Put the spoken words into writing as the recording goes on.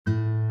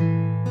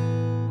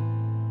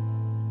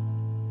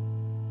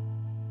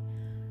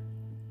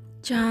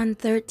John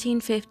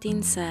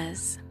 13:15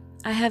 says,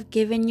 I have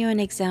given you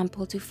an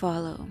example to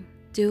follow.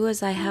 Do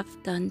as I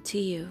have done to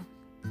you.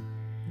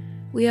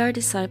 We are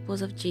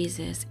disciples of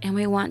Jesus, and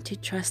we want to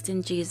trust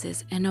in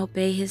Jesus and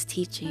obey his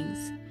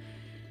teachings.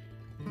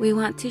 We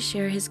want to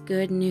share his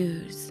good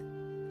news.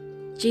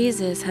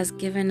 Jesus has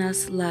given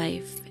us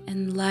life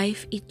and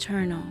life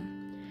eternal.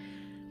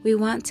 We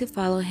want to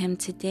follow him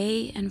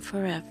today and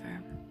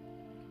forever.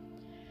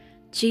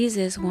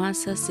 Jesus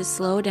wants us to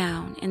slow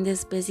down in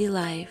this busy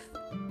life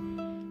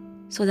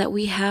so that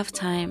we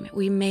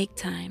make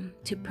time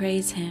to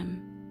praise him,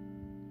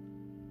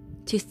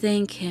 to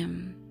thank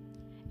him,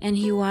 and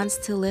he wants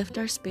to lift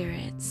our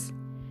spirits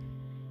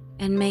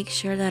and make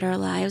sure that our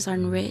lives are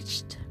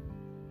enriched.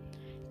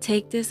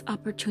 Take this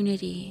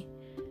opportunity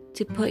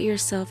to put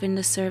yourself in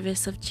the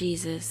service of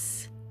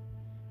Jesus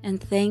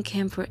and thank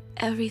him for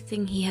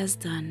everything he has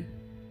done.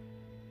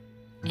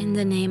 In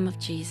the name of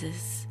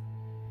Jesus,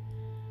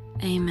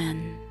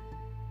 amen.